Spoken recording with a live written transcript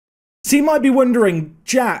So you might be wondering,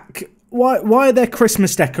 Jack, why are there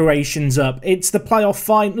Christmas decorations up? It's the playoff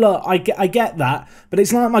final. Look, I get that, but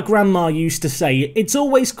it's like my grandma used to say, it's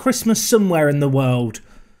always Christmas somewhere in the world.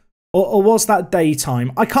 Or was that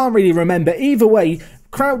daytime? I can't really remember. Either way,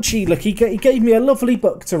 Crouchy, look, he gave me a lovely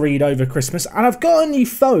book to read over Christmas, and I've got a new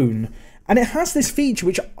phone, and it has this feature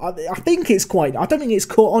which I think it's quite... I don't think it's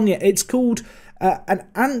caught on yet. It's called an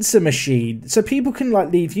answer machine, so people can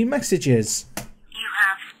like leave you messages. You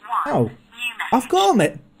have one. Oh, I've got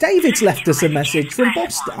it. David's left us a message from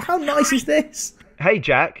Boston. How nice is this? Hey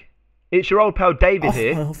Jack, it's your old pal David My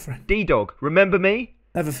here. old friend. D-Dog, remember me?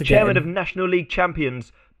 Never forget Chairman him. of National League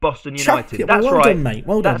Champions, Boston United. Champion. That's Well right. done, mate.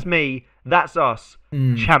 Well done. That's me. That's us.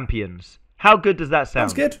 Champions. How good does that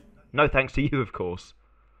sound? Sounds good. No thanks to you, of course.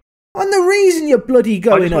 And the reason you're bloody I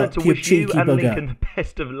going just wanted up, to you wish you cheeky and bugger. Lincoln the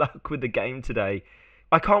best of luck with the game today.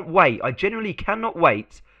 I can't wait. I genuinely cannot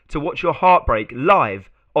wait to watch your heartbreak live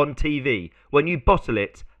on TV when you bottle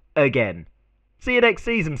it again. See you next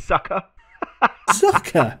season, sucker.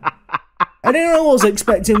 Sucker. I didn't know I was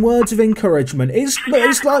expecting words of encouragement.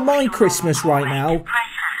 It's like my Christmas right now,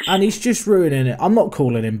 and he's just ruining it. I'm not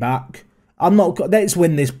calling him back. Let's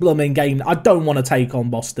win this blooming game. I don't want to take on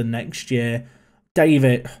Boston next year.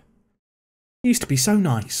 David used to be so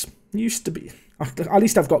nice. Used to be. At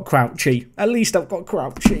least I've got Crouchy. At least I've got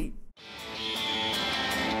Crouchy.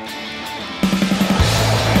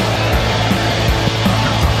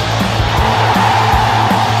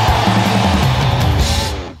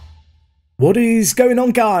 What is going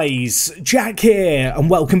on, guys? Jack here, and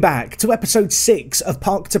welcome back to episode 6 of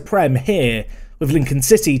Park to Prem here with Lincoln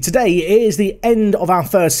City. Today is the end of our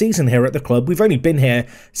first season here at the club. We've only been here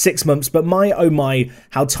 6 months, but my oh my,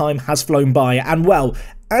 how time has flown by. And well,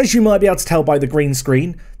 as you might be able to tell by the green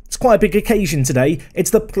screen, it's quite a big occasion today. It's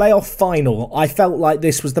the playoff final. I felt like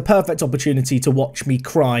this was the perfect opportunity to watch me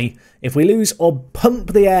cry if we lose, or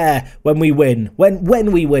pump the air when we win.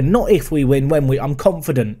 When we win, not if we win, when we... I'm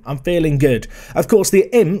confident. I'm feeling good. Of course,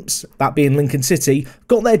 the Imps, that being Lincoln City,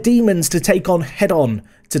 got their demons to take on head-on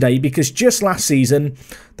today because just last season,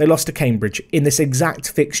 they lost to Cambridge in this exact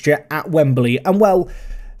fixture at Wembley. And well...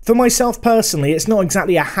 for myself personally, it's not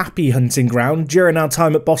exactly a happy hunting ground. During our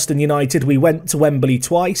time at Boston United, we went to Wembley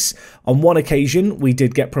twice. On one occasion, we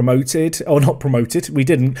did get promoted. Or not promoted, we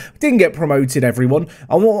didn't get promoted, everyone.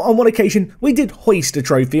 On one occasion, we did hoist a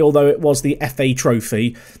trophy, although it was the FA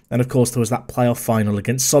trophy. And of course, there was that playoff final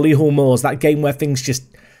against Solihull Moors, that game where things just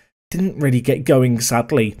didn't really get going,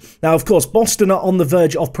 sadly. Now, of course, Boston are on the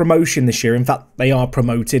verge of promotion this year. In fact, they are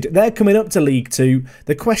promoted. They're coming up to League 2.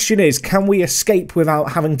 The question is, can we escape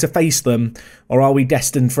without having to face them, or are we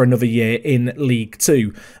destined for another year in League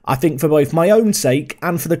 2? I think for both my own sake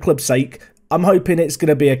and for the club's sake, I'm hoping it's going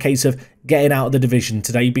to be a case of getting out of the division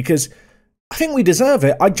today, because I think we deserve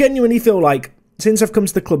it. I genuinely feel like since I've come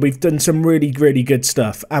to the club, we've done some really, really good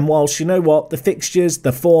stuff. And whilst, you know what, the fixtures,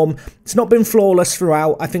 the form, it's not been flawless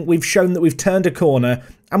throughout. I think we've shown that we've turned a corner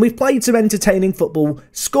and we've played some entertaining football,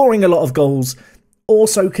 scoring a lot of goals,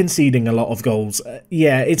 also conceding a lot of goals.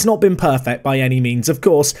 Yeah, it's not been perfect by any means. Of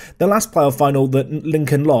course, the last playoff final that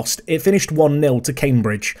Lincoln lost, it finished 1-0 to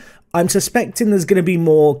Cambridge. I'm suspecting there's going to be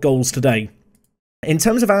more goals today. In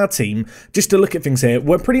terms of our team, just to look at things here,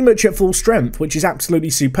 we're pretty much at full strength, which is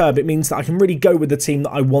absolutely superb. It means that I can really go with the team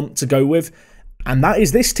that I want to go with. And that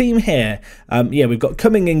is this team here. Yeah, we've got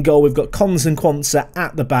Cumming in goal, we've got Cons and Quansah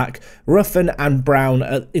at the back, Ruffin and Brown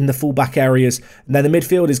in the full-back areas. And then the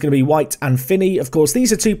midfield is going to be White and Finney. Of course,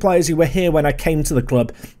 these are two players who were here when I came to the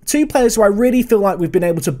club. Two players who I really feel like we've been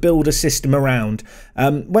able to build a system around.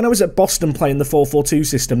 When I was at Boston playing the 4-4-2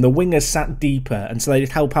 system, the wingers sat deeper, and so they'd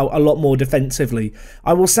help out a lot more defensively.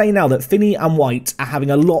 I will say now that Finney and White are having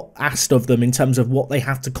a lot asked of them in terms of what they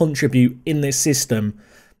have to contribute in this system.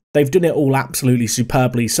 They've done it all absolutely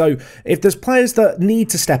superbly. So if there's players that need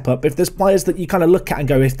to step up, if there's players that you kind of look at and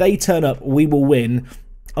go, if they turn up, we will win,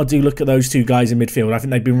 I do look at those two guys in midfield. I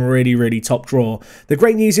think they've been really, really top draw. The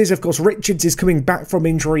great news is, of course, Richards is coming back from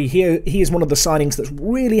injury. He is one of the signings that's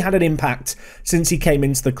really had an impact since he came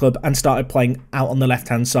into the club and started playing out on the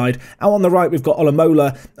left-hand side. Out on the right, we've got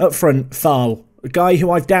Olamola. Up front, Thal. A guy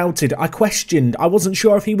who I've doubted, I questioned. I wasn't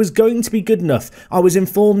sure if he was going to be good enough. I was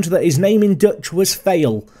informed that his name in Dutch was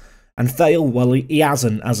Fail. And Fail, well, he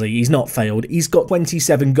hasn't, has he? He's not failed. He's got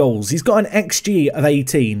 27 goals. He's got an XG of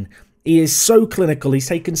 18. He is so clinical. He's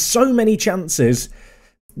taken so many chances.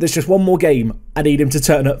 There's just one more game I need him to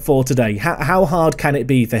turn up for today. How hard can it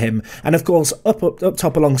be for him? And of course, up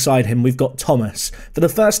top alongside him, we've got Thomas. For the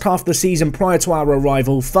first half of the season prior to our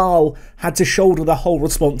arrival, Farl had to shoulder the whole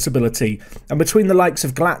responsibility. And between the likes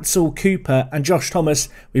of Glatzel, Cooper and Josh Thomas,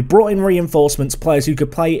 we brought in reinforcements, players who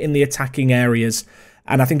could play in the attacking areas.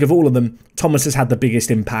 And I think of all of them, Thomas has had the biggest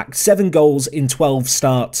impact. 7 goals in 12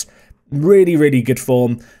 starts. Really, really good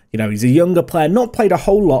form. You know, he's a younger player, not played a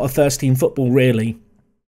whole lot of first-team football, really.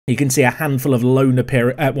 You can see a handful of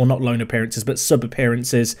not lone appearances, but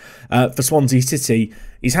sub-appearances for Swansea City.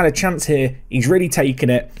 He's had a chance here. He's really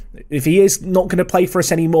taken it. If he is not going to play for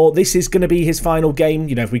us anymore, this is going to be his final game.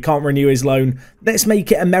 You know, if we can't renew his loan, let's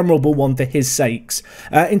make it a memorable one for his sakes.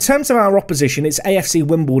 In terms of our opposition, it's AFC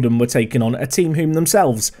Wimbledon we're taking on, a team whom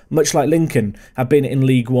themselves, much like Lincoln, have been in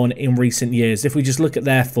League One in recent years. If we just look at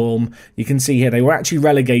their form, you can see here they were actually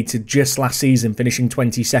relegated just last season, finishing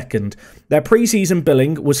 22nd. Their pre-season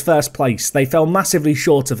billing was first place. They fell massively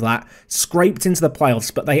short of that, scraped into the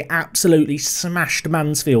playoffs, but they absolutely smashed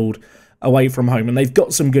Mansfield away from home, and they've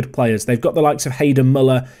got some good players. They've got the likes of Hayden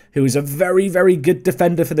Muller, who is a very, very good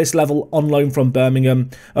defender for this level, on loan from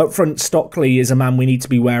Birmingham. Up front, Stockley is a man we need to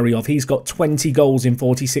be wary of. He's got 20 goals in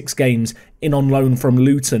 46 games in on loan from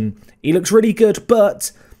Luton. He looks really good,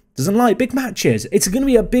 but doesn't like big matches. It's going to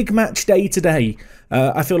be a big match day today.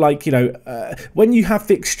 I feel like, you know, when you have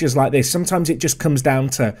fixtures like this, sometimes it just comes down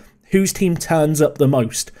to whose team turns up the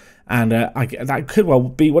most. And that could well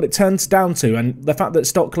be what it turns down to. And the fact that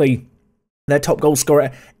Stockley, their top goal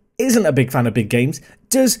scorer, isn't a big fan of big games,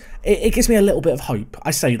 it gives me a little bit of hope.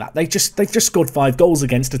 I say that. They've just scored 5 goals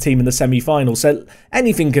against a team in the semi-final, so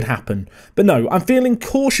anything could happen. But no, I'm feeling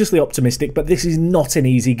cautiously optimistic, but this is not an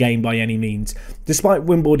easy game by any means. Despite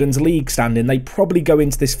Wimbledon's league standing, they probably go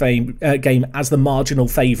into this game as the marginal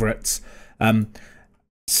favourites.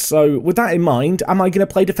 So, with that in mind, am I going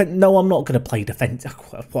to play defence? No, I'm not going to play defence.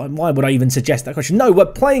 Why would I even suggest that question? No, we're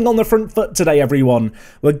playing on the front foot today, everyone.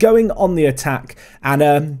 We're going on the attack,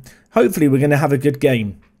 and hopefully we're going to have a good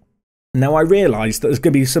game. Now, I realise that there's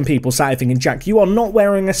going to be some people sat thinking, Jack, you are not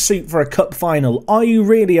wearing a suit for a cup final. Are you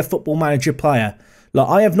really a Football Manager player? Look,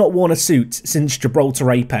 I have not worn a suit since Gibraltar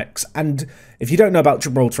Apex, and if you don't know about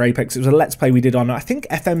Gibraltar Apex, it was a Let's Play we did on, I think,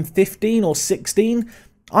 FM15 or 16.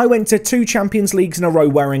 I went to 2 Champions Leagues in a row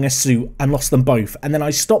wearing a suit and lost them both. And then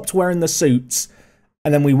I stopped wearing the suits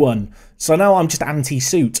and then we won. So now I'm just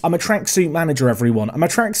anti-suit. I'm a tracksuit manager, everyone. I'm a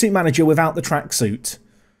tracksuit manager without the tracksuit.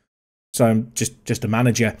 So I'm just a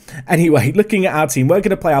manager. Anyway, looking at our team, we're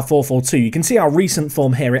going to play our 4-4-2. You can see our recent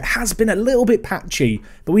form here. It has been a little bit patchy,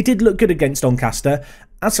 but we did look good against Doncaster.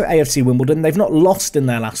 As for AFC Wimbledon, they've not lost in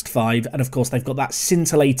their last 5. And of course, they've got that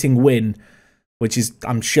scintillating win, which is,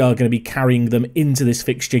 I'm sure, going to be carrying them into this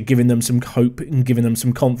fixture, giving them some hope and giving them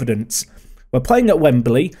some confidence. We're playing at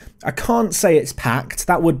Wembley. I can't say it's packed.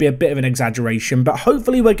 That would be a bit of an exaggeration, but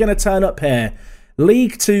hopefully we're going to turn up here.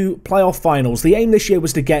 League 2 playoff finals. The aim this year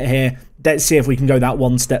was to get here. Let's see if we can go that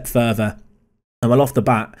one step further. And well, off the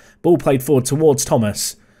bat, ball played forward towards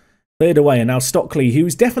Thomas. Cleared away, and now Stockley,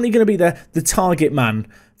 who's definitely going to be the target man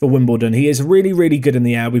for Wimbledon. He is really, really good in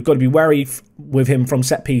the air. We've got to be wary with him from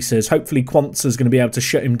set pieces. Hopefully Quanza's going to be able to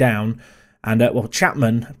shut him down. And, well,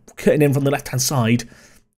 Chapman, cutting in from the left-hand side,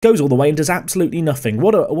 goes all the way and does absolutely nothing.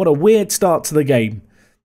 What a weird start to the game.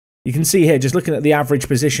 You can see here, just looking at the average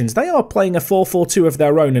positions, they are playing a 4-4-2 of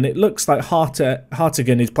their own, and it looks like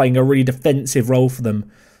Hartigan is playing a really defensive role for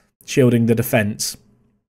them, shielding the defence.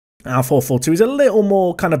 Our 4-4-2 is a little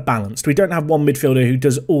more kind of balanced. We don't have one midfielder who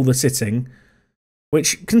does all the sitting,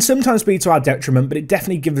 which can sometimes be to our detriment, but it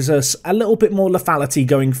definitely gives us a little bit more lethality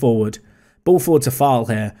going forward. Ball forward to Farl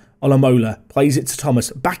here. Olamola plays it to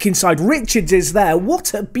Thomas. Back inside. Richards is there.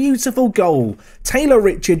 What a beautiful goal. Taylor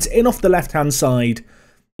Richards in off the left-hand side.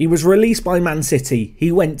 He was released by Man City.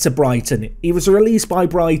 He went to Brighton. He was released by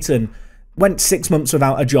Brighton. Went 6 months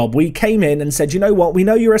without a job. We came in and said, you know what? We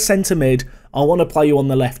know you're a centre mid. I want to play you on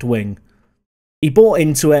the left wing. He bought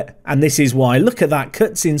into it, and this is why. Look at that.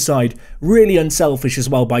 Cuts inside. Really unselfish as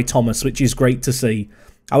well by Thomas, which is great to see.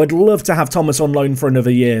 I would love to have Thomas on loan for another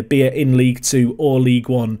year, be it in League 2 or League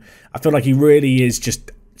 1. I feel like he really is just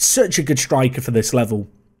such a good striker for this level.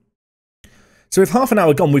 So with half an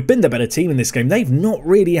hour gone, we've been the better team in this game. They've not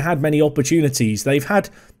really had many opportunities. They've had,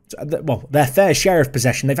 well, their fair share of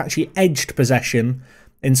possession. They've actually edged possession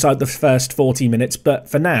inside the first 40 minutes. But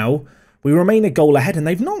for now, we remain a goal ahead, and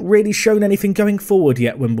they've not really shown anything going forward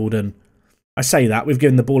yet, Wimbledon. I say that. We've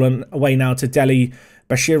given the ball away now to Deli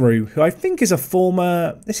Bashiru, who I think is a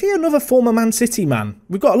former... Is he another former Man City man?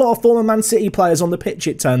 We've got a lot of former Man City players on the pitch,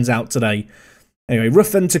 it turns out, today. Anyway,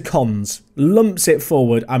 Ruffin to Cons. Lumps it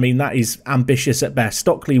forward. I mean, that is ambitious at best.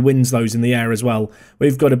 Stockley wins those in the air as well.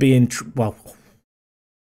 We've got to be in... well...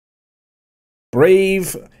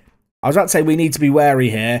 breathe. I was about to say we need to be wary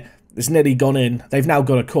here. It's nearly gone in. They've now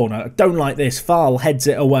got a corner. I don't like this. Farl heads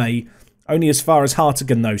it away. Only as far as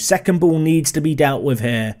Hartigan, though. Second ball needs to be dealt with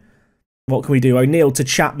here. What can we do? O'Neill to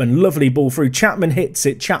Chapman. Lovely ball through. Chapman hits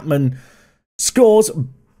it. Chapman scores,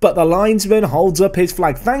 but the linesman holds up his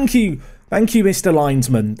flag. Thank you. Thank you, Mr.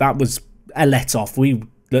 Linesman. That was a let-off. We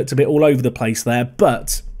looked a bit all over the place there,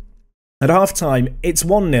 but at half-time, it's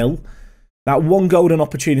 1-0. That one golden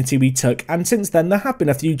opportunity we took, and since then, there have been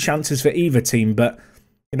a few chances for either team, but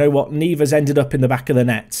you know what? Neither's ended up in the back of the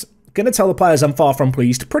net. Going to tell the players I'm far from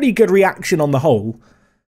pleased. Pretty good reaction on the whole.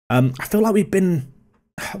 I feel like we've been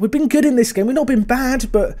good in this game. We've not been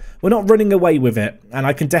bad, but we're not running away with it. And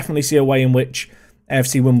I can definitely see a way in which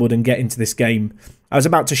AFC Wimbledon get into this game. I was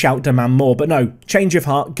about to shout demand more, but no. Change of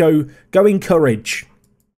heart. Go encourage.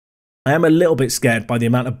 I am a little bit scared by the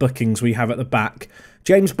amount of bookings we have at the back.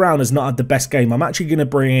 James Brown has not had the best game. I'm actually going to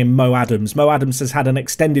bring in Mo Addons. Mo Addons has had an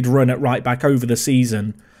extended run at right back over the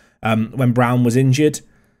season when Brown was injured.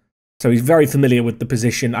 So he's very familiar with the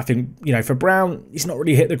position. I think, you know, for Brown, he's not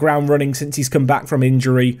really hit the ground running since he's come back from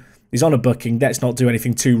injury. He's on a booking. Let's not do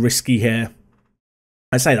anything too risky here.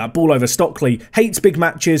 I say that. Ball over Stockley. Hates big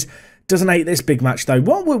matches. Doesn't hate this big match, though.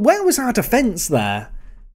 Where was our defence there?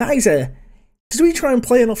 That is a... Did we try and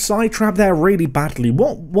play an offside trap there really badly?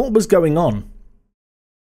 What was going on?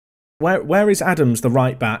 Where is Adams, the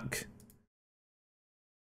right back?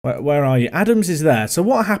 Where are you? Adams is there. So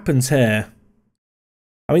what happens here?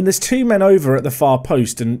 I mean, there's two men over at the far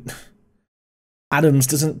post, and Adams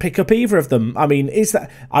doesn't pick up either of them. I mean, is that...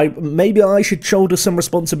 maybe I should shoulder some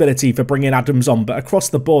responsibility for bringing Adams on, but across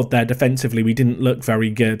the board there, defensively, we didn't look very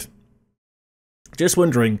good. Just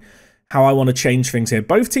wondering how I want to change things here.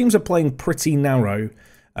 Both teams are playing pretty narrow.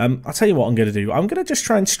 I'll tell you what I'm going to do. I'm going to just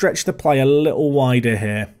try and stretch the play a little wider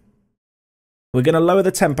here. We're going to lower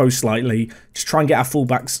the tempo slightly. Just try and get our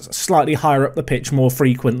fullbacks slightly higher up the pitch more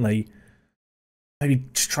frequently. Maybe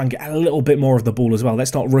just try and get a little bit more of the ball as well.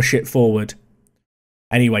 Let's not rush it forward.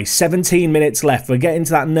 Anyway, 17 minutes left. We're getting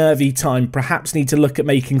to that nervy time. Perhaps need to look at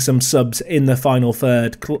making some subs in the final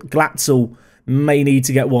third. Glatzel may need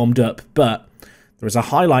to get warmed up, but there is a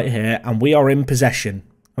highlight here, and we are in possession.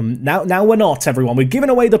 Now we're not, everyone. We're giving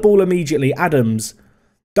away the ball immediately. Adams,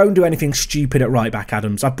 don't do anything stupid at right back,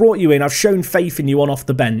 Adams. I've brought you in. I've shown faith in you on off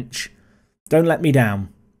the bench. Don't let me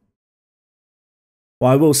down. What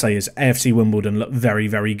I will say is AFC Wimbledon look very,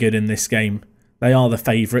 very good in this game. They are the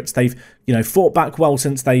favourites. They've, you know, fought back well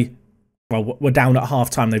since they, well, were down at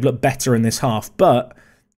half-time. They've looked better in this half. But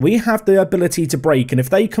we have the ability to break. And if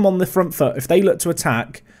they come on the front foot, if they look to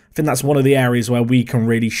attack, I think that's one of the areas where we can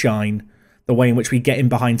really shine. The way in which we get in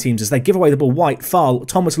behind teams as they give away the ball. White, foul.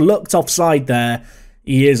 Thomas looked offside there.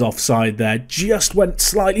 He is offside there. Just went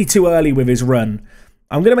slightly too early with his run.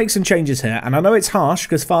 I'm going to make some changes here. And I know it's harsh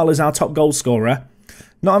because Farl is our top goal scorer.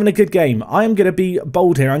 Not having a good game. I am going to be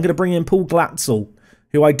bold here. I'm going to bring in Paul Glatzel,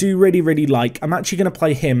 who I do really, really like. I'm actually going to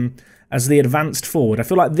play him as the advanced forward. I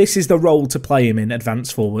feel like this is the role to play him in,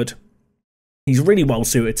 advanced forward. He's really well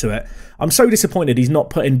suited to it. I'm so disappointed he's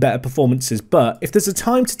not put in better performances, but if there's a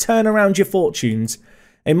time to turn around your fortunes,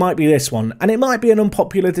 it might be this one. And it might be an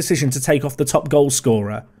unpopular decision to take off the top goal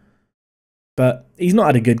scorer. But he's not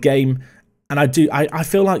had a good game. And I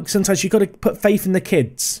feel like sometimes you've got to put faith in the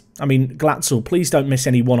kids. I mean, Glatzel, please don't miss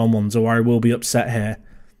any one-on-ones or I will be upset here.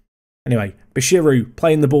 Anyway, Bashiru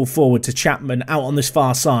playing the ball forward to Chapman out on this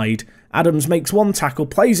far side. Adams makes one tackle,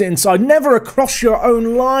 plays it inside. Never across your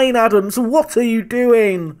own line, Adams. What are you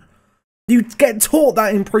doing? You get taught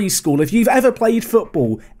that in preschool. If you've ever played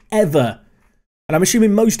football, ever. And I'm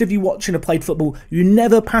assuming most of you watching have played football, you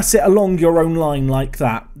never pass it along your own line like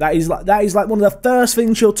that. That is like one of the first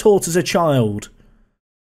things you're taught as a child.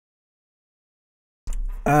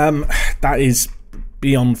 That is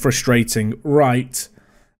beyond frustrating. Right.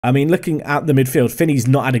 I mean, looking at the midfield, Finney's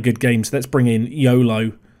not had a good game, so let's bring in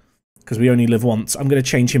YOLO. Because we only live once. I'm going to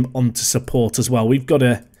change him on to support as well. We've got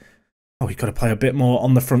to... Oh, we've got to play a bit more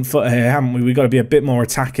on the front foot here, haven't we? We've got to be a bit more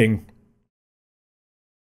attacking.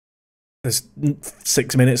 There's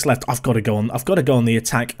 6 minutes left. I've got to go on the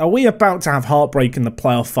attack. Are we about to have heartbreak in the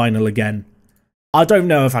playoff final again? I don't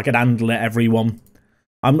know if I could handle it, everyone.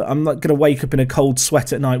 I'm not going to wake up in a cold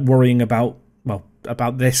sweat at night worrying about, well,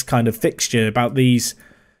 about this kind of fixture, about these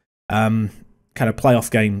kind of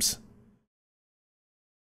playoff games.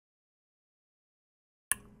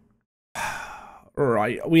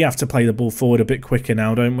 Right, we have to play the ball forward a bit quicker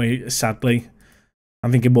now, don't we, sadly.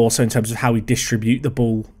 I'm thinking more so in terms of how we distribute the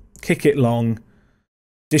ball. Kick it long.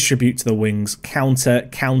 distribute to the wings, counter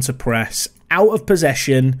press, out of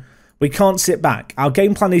possession. We can't sit back. Our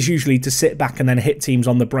game plan is usually to sit back and then hit teams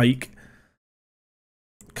on the break.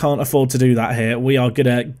 Can't afford to do that here. We are going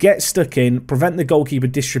to get stuck in, prevent the goalkeeper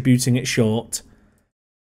distributing it short.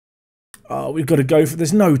 Oh, we've got to go for...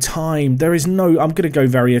 There's no time. There is no... I'm going to go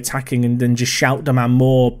very attacking and then just shout demand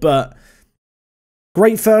more. But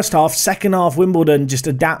great first half. Second half, Wimbledon just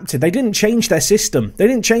adapted. They didn't change their system. They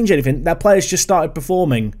didn't change anything. Their players just started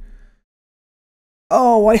performing.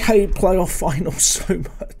 Oh, I hate playoff finals so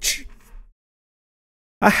much.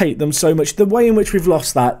 I hate them so much. The way in which we've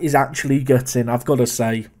lost that is actually gutting, I've got to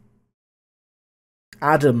say.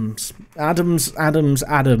 Addons. I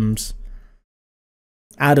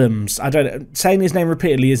don't... Saying his name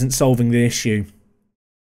repeatedly isn't solving the issue.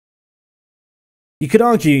 You could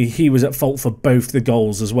argue he was at fault for both the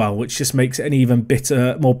goals as well, which just makes it an even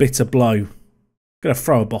more bitter blow. I'm going to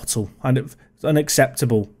throw a bottle. It's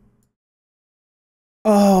unacceptable.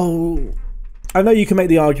 Oh... I know you can make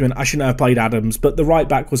the argument I shouldn't have played Addons, but the right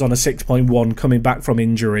back was on a 6.1 coming back from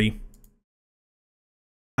injury.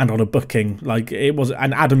 And on a booking. Like, it was,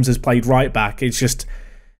 and Addons has played right back. It's just,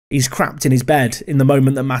 he's crapped in his bed in the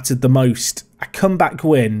moment that mattered the most. A comeback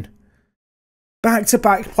win.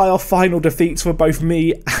 Back-to-back playoff final defeats for both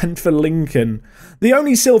me and for Lincoln. The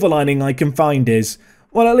only silver lining I can find is,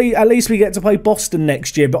 well, at least we get to play Boston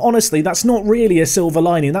next year. But honestly, that's not really a silver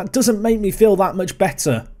lining. That doesn't make me feel that much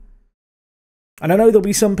better. And I know there'll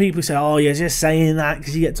be some people who say, oh, you're just saying that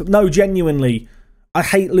because you get to... No, genuinely. I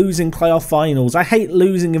hate losing playoff finals. I hate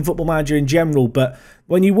losing in Football Manager in general. But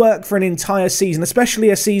when you work for an entire season, especially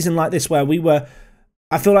a season like this where we were...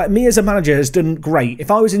 I feel like me as a manager has done great. If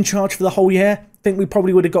I was in charge for the whole year, I think we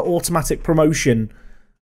probably would have got automatic promotion.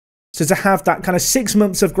 So to have that kind of 6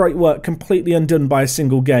 months of great work completely undone by a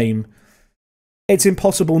single game, it's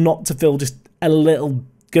impossible not to feel just a little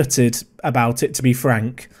gutted about it, to be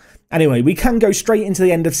frank. Anyway, we can go straight into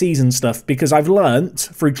the end of season stuff because I've learnt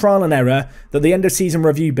through trial and error that the end of season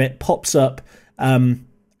review bit pops up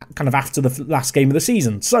kind of after the last game of the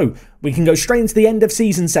season. So we can go straight into the end of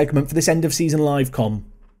season segment for this end of season live com,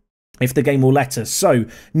 if the game will let us. So,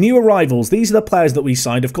 new arrivals. These are the players that we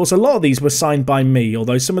signed. Of course, a lot of these were signed by me,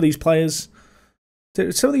 although some of these players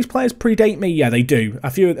predate me. Yeah, they do. A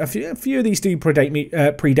few of these do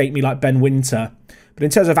predate me, like Ben Winter. But in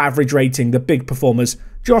terms of average rating, the big performers,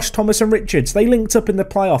 Josh, Thomas and Richards, they linked up in the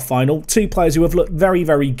playoff final. Two players who have looked very,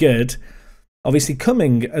 very good. Obviously,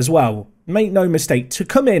 Cumming as well. Make no mistake, to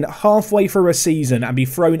come in halfway through a season and be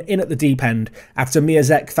thrown in at the deep end after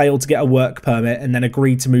Miazek failed to get a work permit and then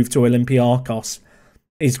agreed to move to Olympiakos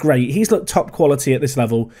is great. He's looked top quality at this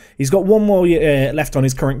level. He's got one more year left on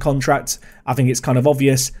his current contract. I think it's kind of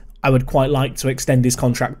obvious. I would quite like to extend his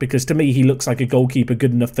contract because to me he looks like a goalkeeper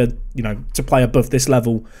good enough for, to play above this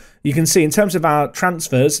level. You can see in terms of our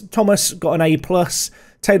transfers, Thomas got an A+,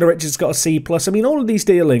 Taylor Richards got a C+. I mean, all of these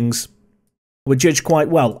dealings were judged quite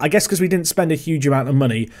well. I guess because we didn't spend a huge amount of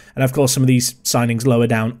money, and of course some of these signings lower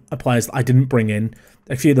down are players that I didn't bring in.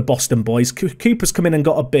 A few of the Boston boys. Cooper's come in and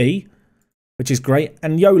got a B, which is great,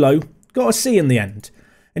 and YOLO got a C in the end.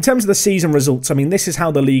 In terms of the season results, I mean, this is how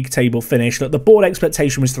the league table finished. Look, the board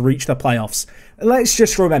expectation was to reach the playoffs. Let's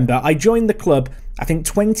just remember, I joined the club, I think,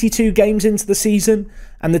 22 games into the season,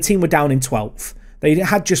 and the team were down in 12th. They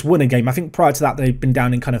had just won a game. I think prior to that, they'd been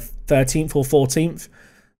down in kind of 13th or 14th.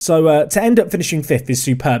 So to end up finishing 5th is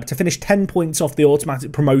superb. To finish 10 points off the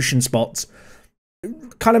automatic promotion spots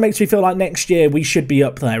kind of makes me feel like next year we should be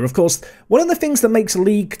up there. Of course, one of the things that makes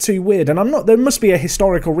League 2 weird, and there must be a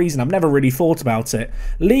historical reason, I've never really thought about it.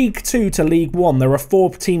 League 2 to League 1, there are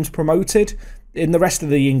 4 teams promoted. In the rest of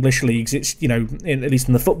the English leagues, it's, at least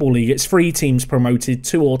in the Football League, it's 3 teams promoted,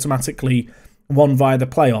 2 automatically, 1 via the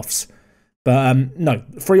playoffs. But no,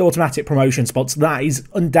 3 automatic promotion spots, that is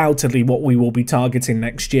undoubtedly what we will be targeting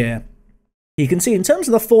next year. You can see in terms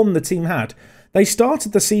of the form the team had, they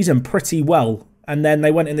started the season pretty well. And then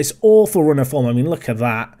they went in this awful run of form. I mean, look at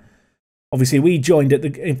that. Obviously, we joined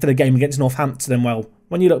for the game against Northampton. And, well,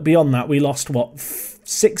 when you look beyond that, we lost,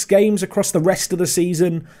 6 games across the rest of the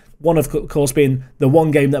season. One, of course, being the one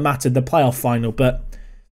game that mattered, the playoff final. But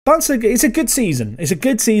it's a good season. It's a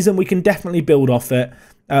good season. We can definitely build off it.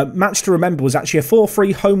 Match to remember was actually a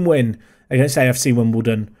 4-3 home win against AFC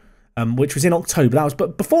Wimbledon, which was in October.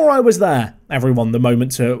 But before I was there, everyone, the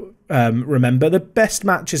moment to remember. The best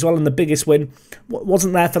match as well and the biggest win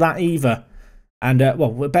wasn't there for that either. And,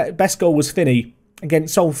 best goal was Finney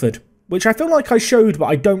against Salford, which I feel like I showed, but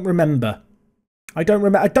I don't remember. I don't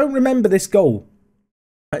remember this goal.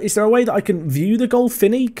 Is there a way that I can view the goal,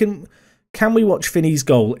 Finney? Can we watch Finney's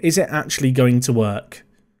goal? Is it actually going to work?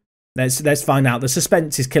 Let's find out. The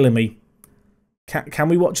suspense is killing me. Can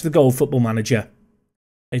we watch the goal, Football Manager?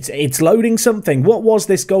 It's loading something. What was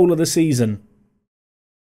this goal of the season?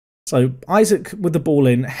 So Isaac with the ball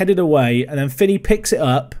in, headed away, and then Finney picks it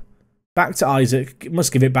up. Back to Isaac.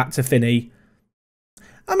 Must give it back to Finney.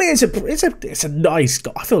 I mean, it's a nice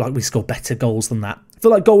goal. I feel like we score better goals than that. I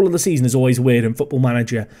feel like goal of the season is always weird in Football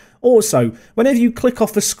Manager. Also, whenever you click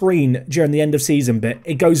off a screen during the end of season bit,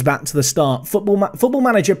 it goes back to the start. Football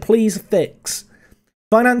Manager, please fix.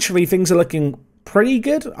 Financially, things are looking pretty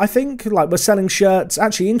good, I think. Like, we're selling shirts.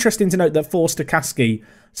 Actually, interesting to note that Forster Kasky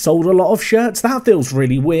sold a lot of shirts. That feels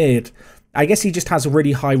really weird. I guess he just has a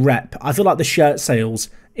really high rep. I feel like the shirt sales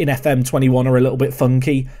in FM21 are a little bit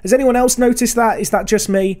funky. Has anyone else noticed that? Is that just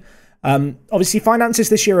me? Obviously, finances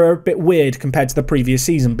this year are a bit weird compared to the previous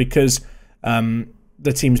season because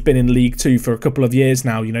the team's been in League 2 for a couple of years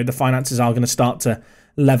now. You know, the finances are going to start to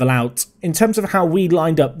level out. In terms of how we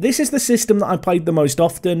lined up, this is the system that I played the most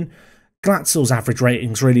often. Glatzel's average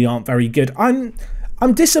ratings really aren't very good. I'm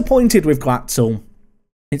disappointed with Glatzel.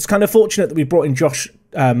 It's kind of fortunate that we brought in Josh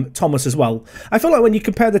Thomas as well. I feel like when you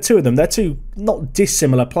compare the two of them, they're two not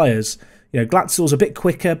dissimilar players. You know, Glatzel's a bit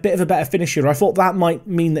quicker, bit of a better finisher. I thought that might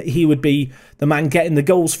mean that he would be the man getting the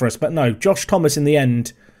goals for us, but no, Josh Thomas in the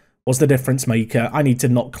end was the difference maker. I need to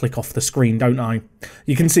not click off the screen, don't I?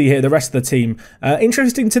 You can see here the rest of the team.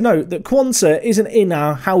 Interesting to note that Kwanzaa isn't in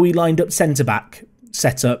our how we lined up centre-back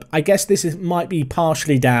setup. I guess this might be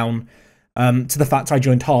partially down to the fact I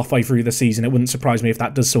joined halfway through the season. It wouldn't surprise me if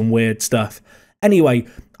that does some weird stuff. Anyway,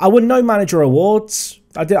 I won no manager awards.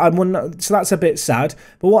 I won, so that's a bit sad.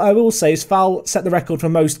 But what I will say is Fowl set the record for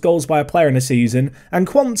most goals by a player in a season, and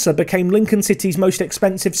Kwanzaa became Lincoln City's most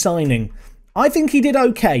expensive signing. I think he did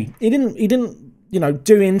okay. He didn't, you know,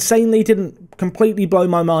 do insanely. Didn't completely blow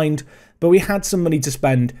my mind. But we had some money to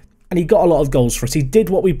spend, and he got a lot of goals for us. He did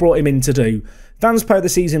what we brought him in to do. Fans player of the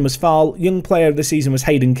season was Fowl. Young player of the season was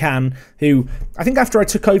Hayden Can, who I think after I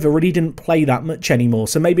took over really didn't play that much anymore.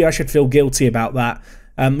 So maybe I should feel guilty about that.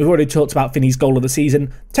 We've already talked about Finney's goal of the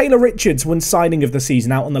season. Taylor Richards won signing of the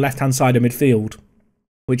season out on the left-hand side of midfield,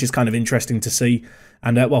 which is kind of interesting to see.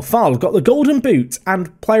 And, well, Fowl got the Golden Boot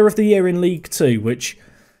and Player of the Year in League 2, which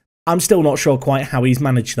I'm still not sure quite how he's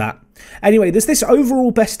managed that. Anyway, there's this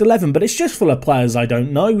overall best 11, but it's just full of players I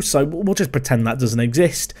don't know, so we'll just pretend that doesn't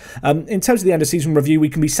exist. In terms of the end of season review, we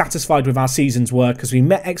can be satisfied with our season's work because we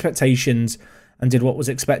met expectations and did what was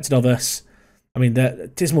expected of us. I mean, the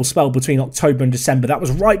dismal spell between October and December, that was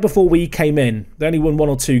right before we came in. They only won 1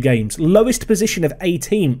 or 2 games. Lowest position of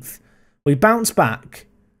 18th. We bounced back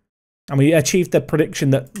and we achieved the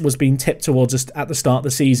prediction that was being tipped towards us at the start of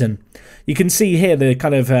the season. You can see here the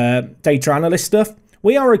kind of data analyst stuff.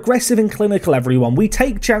 We are aggressive and clinical, everyone. We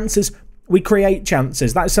take chances, we create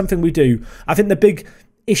chances. That is something we do. I think the big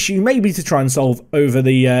issue maybe to try and solve over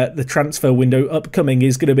the transfer window upcoming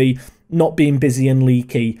is going to be not being busy and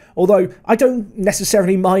leaky. Although I don't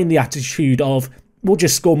necessarily mind the attitude of we'll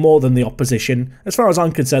just score more than the opposition. As far as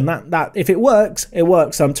I'm concerned, that if it works, it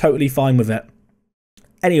works. I'm totally fine with it.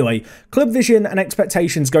 Anyway, club vision and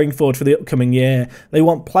expectations going forward for the upcoming year. They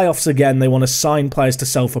want playoffs again. They want to sign players to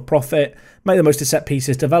sell for profit, make the most of set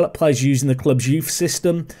pieces, develop players using the club's youth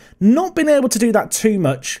system. Not been able to do that too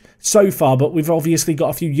much so far, but we've obviously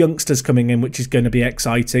got a few youngsters coming in, which is going to be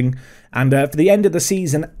exciting. And for the end of the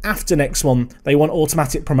season, after next one, they want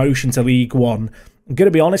automatic promotion to League 1. I'm going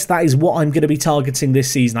to be honest, that is what I'm going to be targeting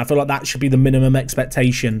this season. I feel like that should be the minimum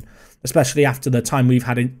expectation, especially after the time we've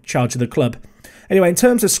had in charge of the club. Anyway, in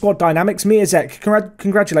terms of squad dynamics, Miazek,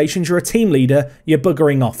 congratulations, you're a team leader, you're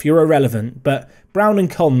buggering off, you're irrelevant, but Brown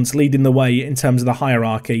and Cons leading the way in terms of the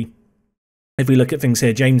hierarchy. If we look at things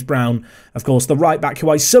here, James Brown, of course, the right back who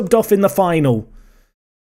I subbed off in the final.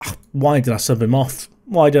 Why did I sub him off?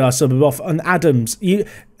 Why did I sub him off? And Addons,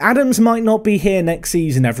 Addons might not be here next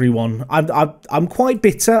season, everyone. I'm quite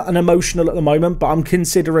bitter and emotional at the moment, but I'm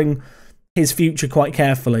considering his future quite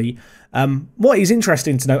carefully. What is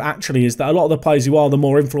interesting to note actually is that a lot of the players who are the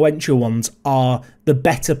more influential ones are the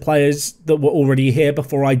better players that were already here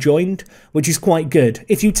before I joined, which is quite good.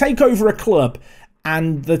 If you take over a club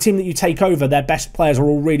and the team that you take over, their best players are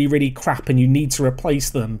all really, really crap and you need to replace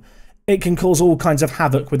them, it can cause all kinds of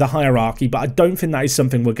havoc with the hierarchy, but I don't think that is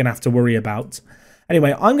something we're going to have to worry about.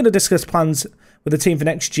 Anyway, I'm going to discuss plans with the team for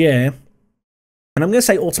next year, and I'm going to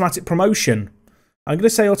say automatic promotion. I'm going to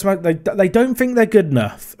say automatic. They don't think they're good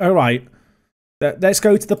enough. All right. Let's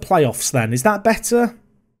go to the playoffs then. Is that better?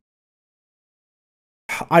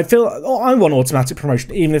 I want automatic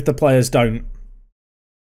promotion, even if the players don't.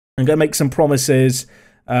 I'm going to make some promises.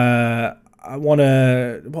 What do I want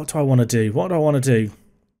to do? What do I want to do?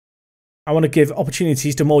 I want to give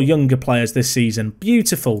opportunities to more younger players this season.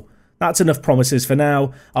 Beautiful. That's enough promises for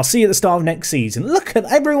now. I'll see you at the start of next season. Look at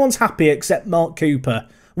everyone's happy except Mark Cooper.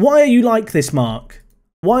 Why are you like this, Mark?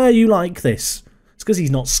 Why are you like this? It's because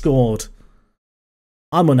he's not scored.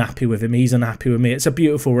 I'm unhappy with him. He's unhappy with me. It's a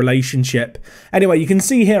beautiful relationship. Anyway, you can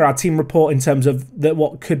see here our team report in terms of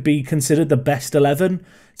what could be considered the best 11.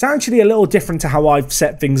 It's actually a little different to how I've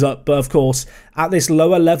set things up. But of course, at this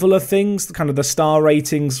lower level of things, kind of the star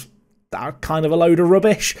ratings, are kind of a load of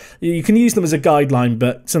rubbish. You can use them as a guideline,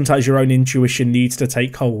 but sometimes your own intuition needs to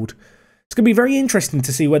take hold. It's going to be very interesting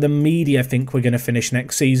to see where the media think we're going to finish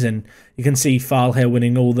next season. You can see File here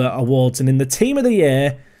winning all the awards, and in the Team of the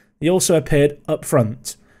Year, he also appeared up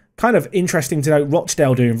front. Kind of interesting to note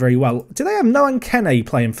Rochdale doing very well. Do they have Noan Kene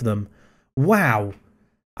playing for them? Wow.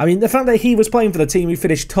 I mean, the fact that he was playing for the team who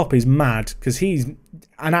finished top is mad, because he's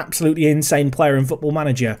an absolutely insane player in Football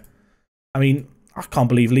Manager. I mean, I can't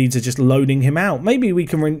believe Leeds are just loaning him out. Maybe we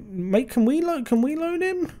can can we loan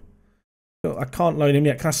him? I can't loan him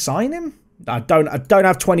yet. Can I sign him? I don't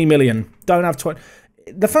have 20 million. Don't have 20.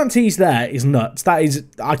 The fact he's there is nuts. That is,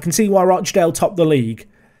 I can see why Rochdale topped the league.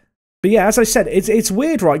 But yeah, as I said, it's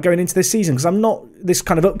weird, right, going into this season, because I'm not this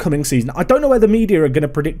kind of upcoming season. I don't know where the media are going to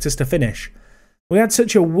predict us to finish. We had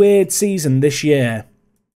such a weird season this year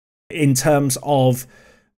in terms of,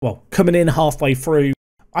 well, coming in halfway through.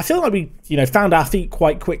 I feel like we, found our feet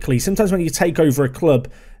quite quickly. Sometimes when you take over a club,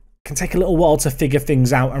 it can take a little while to figure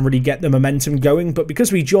things out and really get the momentum going. But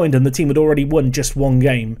because we joined and the team had already won just one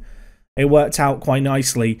game, it worked out quite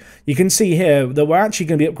nicely. You can see here that we're actually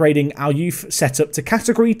going to be upgrading our youth setup to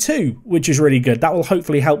Category 2, which is really good. That will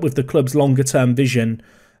hopefully help with the club's longer-term vision,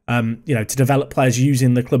 to develop players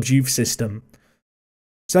using the club's youth system.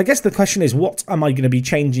 So I guess the question is, what am I going to be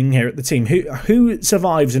changing here at the team? Who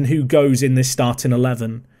survives and who goes in this starting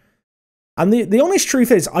 11? And the honest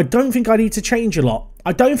truth is, I don't think I need to change a lot.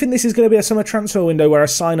 I don't think this is going to be a summer transfer window where I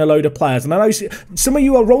sign a load of players. And I know some of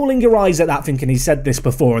you are rolling your eyes at that thinking he said this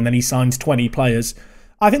before and then he signs 20 players.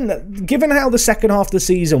 I think that given how the second half of the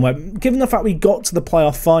season went, given the fact we got to the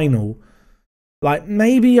playoff final, like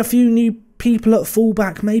maybe a few new people at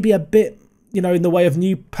fullback, maybe a bit, in the way of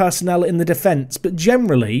new personnel in the defence. But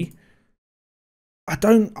generally, I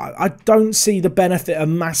don't see the benefit of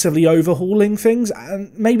massively overhauling things.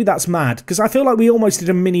 And maybe that's mad, because I feel like we almost did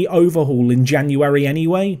a mini overhaul in January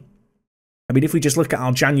anyway. I mean, if we just look at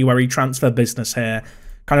our January transfer business here,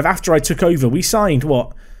 kind of after I took over, we signed,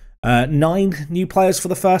 9 new players for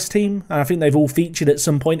the first team. And I think they've all featured at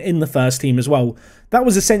some point in the first team as well. That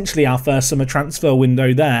was essentially our first summer transfer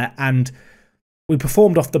window there. And we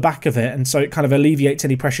performed off the back of it, and so it kind of alleviates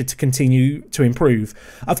any pressure to continue to improve.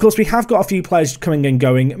 Of course, we have got a few players coming and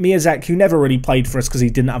going. Miyazek, who never really played for us because he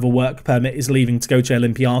didn't have a work permit, is leaving to go to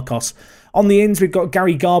Olympiacos. On the ins, we've got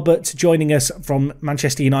Gary Garbett joining us from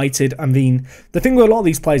Manchester United. I mean, the thing with a lot of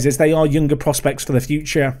these players is they are younger prospects for the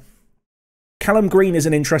future. Callum Green is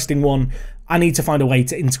an interesting one. I need to find a way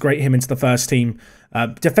to integrate him into the first team.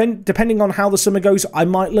 Depending on how the summer goes, I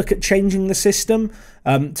might look at changing the system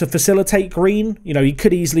to facilitate Green. He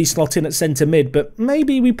could easily slot in at centre mid, but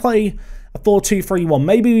maybe we play a 4-2-3-1.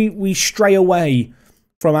 Maybe we stray away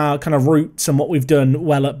from our kind of roots and what we've done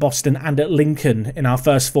well at Boston and at Lincoln in our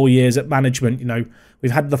first 4 years at management.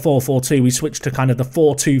 We've had the 4-4-2. We switched to kind of the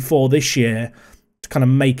 4-2-4 this year to kind of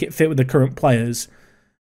make it fit with the current players.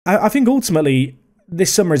 I think ultimately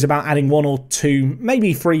this summer is about adding 1 or 2,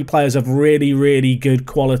 maybe 3 players of really, really good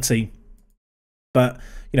quality. But,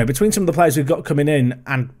 between some of the players we've got coming in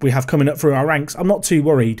and we have coming up through our ranks, I'm not too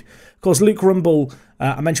worried. Of course, Luke Rumble,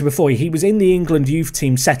 I mentioned before, he was in the England youth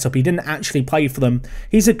team setup. He didn't actually play for them.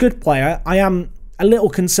 He's a good player. I am a little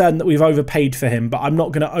concerned that we've overpaid for him, but I'm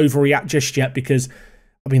not going to overreact just yet because,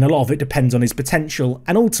 a lot of it depends on his potential.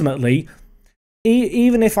 And ultimately,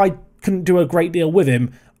 even if I couldn't do a great deal with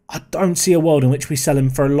him, I don't see a world in which we sell him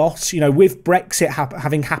for a loss. With Brexit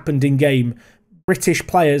having happened in game, British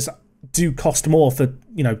players do cost more for,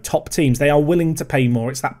 top teams. They are willing to pay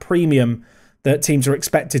more. It's that premium that teams are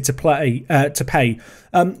expected to pay.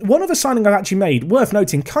 One other signing I've actually made, worth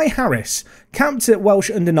noting, Kai Harris, camped at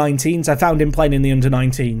Welsh under-19s. I found him playing in the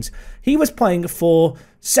under-19s. He was playing for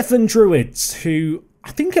Severn Druids, who I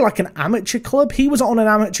think like an amateur club. He was on an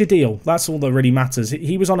amateur deal. That's all that really matters.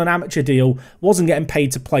 He was on an amateur deal, wasn't getting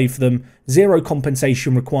paid to play for them, 0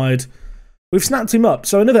 compensation required. We've snapped him up.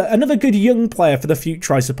 So another good young player for the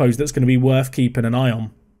future, I suppose, that's going to be worth keeping an eye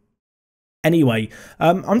on. Anyway,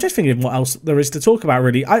 I'm just thinking what else there is to talk about,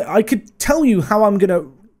 really. I could tell you how I'm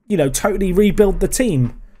going to, totally rebuild the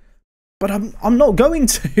team, but I'm not going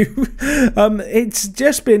to.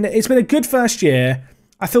 It's been a good first year.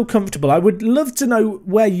 I feel comfortable. I would love to know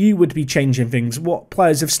where you would be changing things. What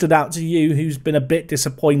players have stood out to you who's been a bit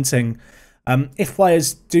disappointing? If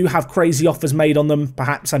players do have crazy offers made on them,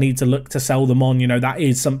 perhaps I need to look to sell them on. You know, that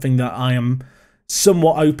is something that I am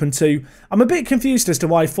somewhat open to. I'm a bit confused as to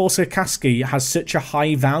why Forza Kaski has such a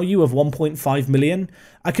high value of 1.5 million.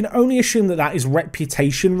 I can only assume that that is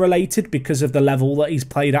reputation related because of the level that he's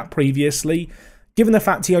played at previously. Given the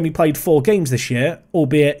fact he only played 4 games this year,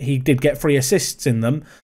 albeit he did get 3 assists in them,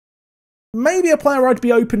 maybe a player I'd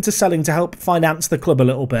be open to selling to help finance the club a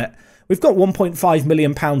little bit. We've got £1.5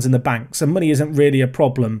 million in the bank, so money isn't really a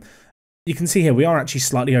problem. You can see here we are actually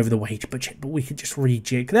slightly over the wage budget, but we could just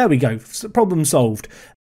rejig. There we go, problem solved.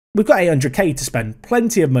 We've got 800k to spend,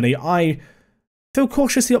 plenty of money. I feel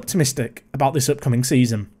cautiously optimistic about this upcoming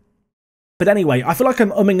season. But anyway, I feel like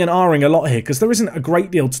I'm umming and ahhing a lot here because there isn't a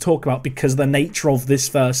great deal to talk about because of the nature of this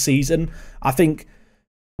first season. I think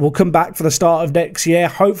we'll come back for the start of next year,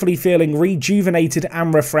 hopefully feeling rejuvenated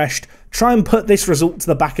and refreshed. Try and put this result to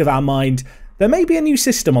the back of our mind. There may be a new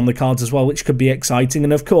system on the cards as well, which could be exciting.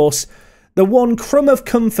 And of course, the one crumb of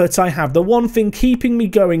comfort I have, the one thing keeping me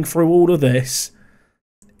going through all of this,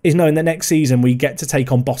 is knowing that next season we get to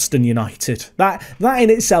take on Boston United. That in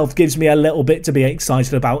itself gives me a little bit to be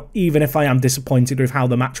excited about, even if I am disappointed with how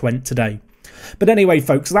the match went today. But anyway,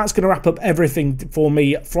 folks, that's going to wrap up everything for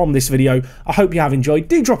me from this video. I hope you have enjoyed.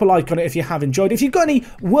 Do drop a like on it if you have enjoyed. If you've got any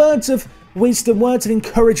words of wisdom, words of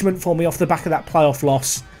encouragement for me off the back of that playoff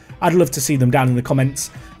loss, I'd love to see them down in the comments.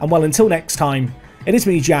 And well, until next time, it is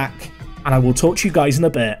me, Jack, and I will talk to you guys in a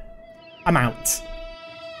bit. I'm out.